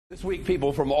This week,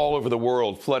 people from all over the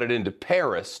world flooded into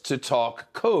Paris to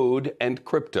talk code and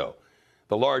crypto.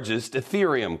 The largest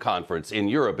Ethereum conference in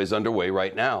Europe is underway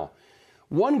right now.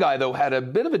 One guy, though, had a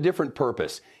bit of a different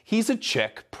purpose. He's a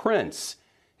Czech prince.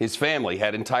 His family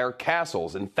had entire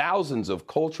castles and thousands of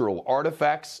cultural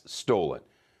artifacts stolen.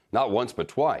 Not once, but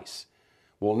twice.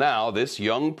 Well, now this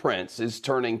young prince is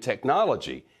turning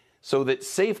technology so that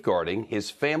safeguarding his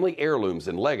family heirlooms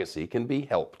and legacy can be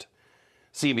helped.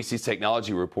 CNBC's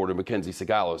technology reporter Mackenzie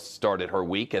Sigalos started her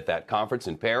week at that conference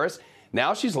in Paris.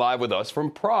 Now she's live with us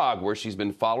from Prague, where she's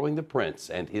been following the prince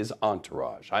and his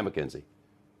entourage. Hi, Mackenzie.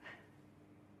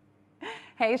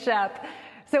 Hey, Shep.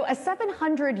 So a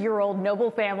 700-year-old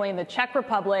noble family in the Czech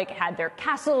Republic had their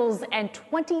castles and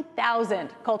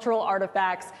 20,000 cultural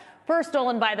artifacts first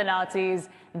stolen by the Nazis,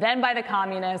 then by the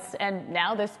communists, and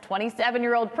now this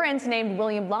 27-year-old prince named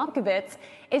William Lobkowitz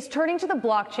is turning to the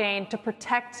blockchain to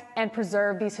protect and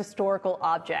preserve these historical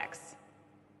objects.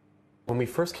 When we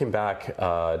first came back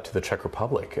to the Czech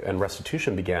Republic and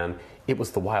restitution began, it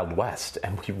was the Wild West,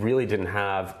 and we really didn't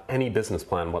have any business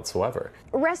plan whatsoever.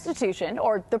 Restitution,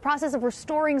 or the process of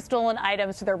restoring stolen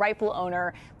items to their rightful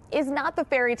owner, is not the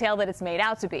fairy tale that it's made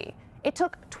out to be. It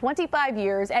took 25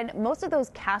 years, and most of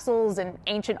those castles and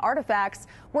ancient artifacts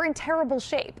were in terrible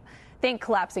shape. Think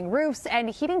collapsing roofs and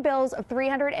heating bills of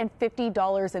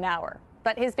 $350 an hour.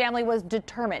 But his family was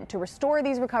determined to restore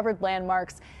these recovered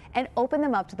landmarks and open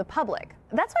them up to the public.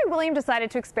 That's why William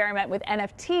decided to experiment with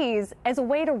NFTs as a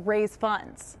way to raise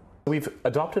funds. We've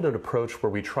adopted an approach where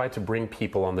we try to bring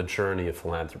people on the journey of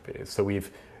philanthropy. So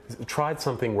we've tried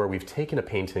something where we've taken a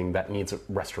painting that needs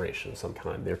restoration of some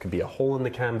kind. There could be a hole in the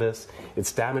canvas,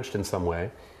 it's damaged in some way,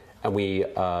 and we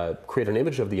create an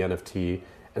image of the NFT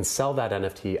and sell that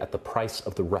NFT at the price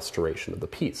of the restoration of the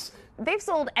piece. They've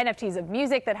sold NFTs of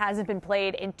music that hasn't been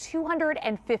played in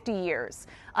 250 years.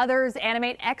 Others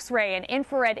animate X-ray and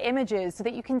infrared images so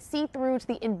that you can see through to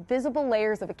the invisible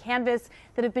layers of a canvas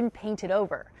that have been painted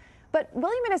over. But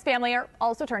William and his family are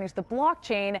also turning to the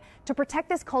blockchain to protect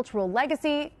this cultural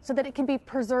legacy so that it can be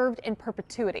preserved in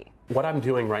perpetuity. What I'm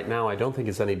doing right now I don't think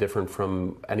is any different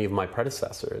from any of my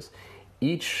predecessors.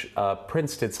 Each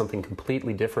prince did something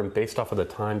completely different based off of the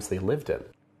times they lived in.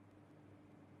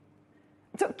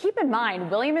 So keep in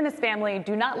mind, William and his family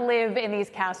do not live in these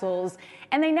castles,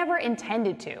 and they never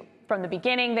intended to. From the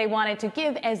beginning, they wanted to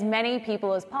give as many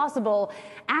people as possible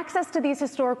access to these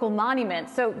historical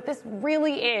monuments. So this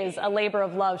really is a labor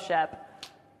of love, Shep.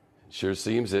 Sure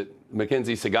seems it.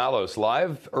 Mackenzie Sigalos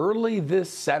live early this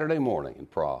Saturday morning in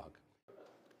Prague.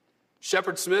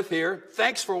 Shepard Smith here.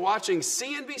 Thanks for watching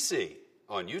CNBC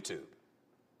on YouTube.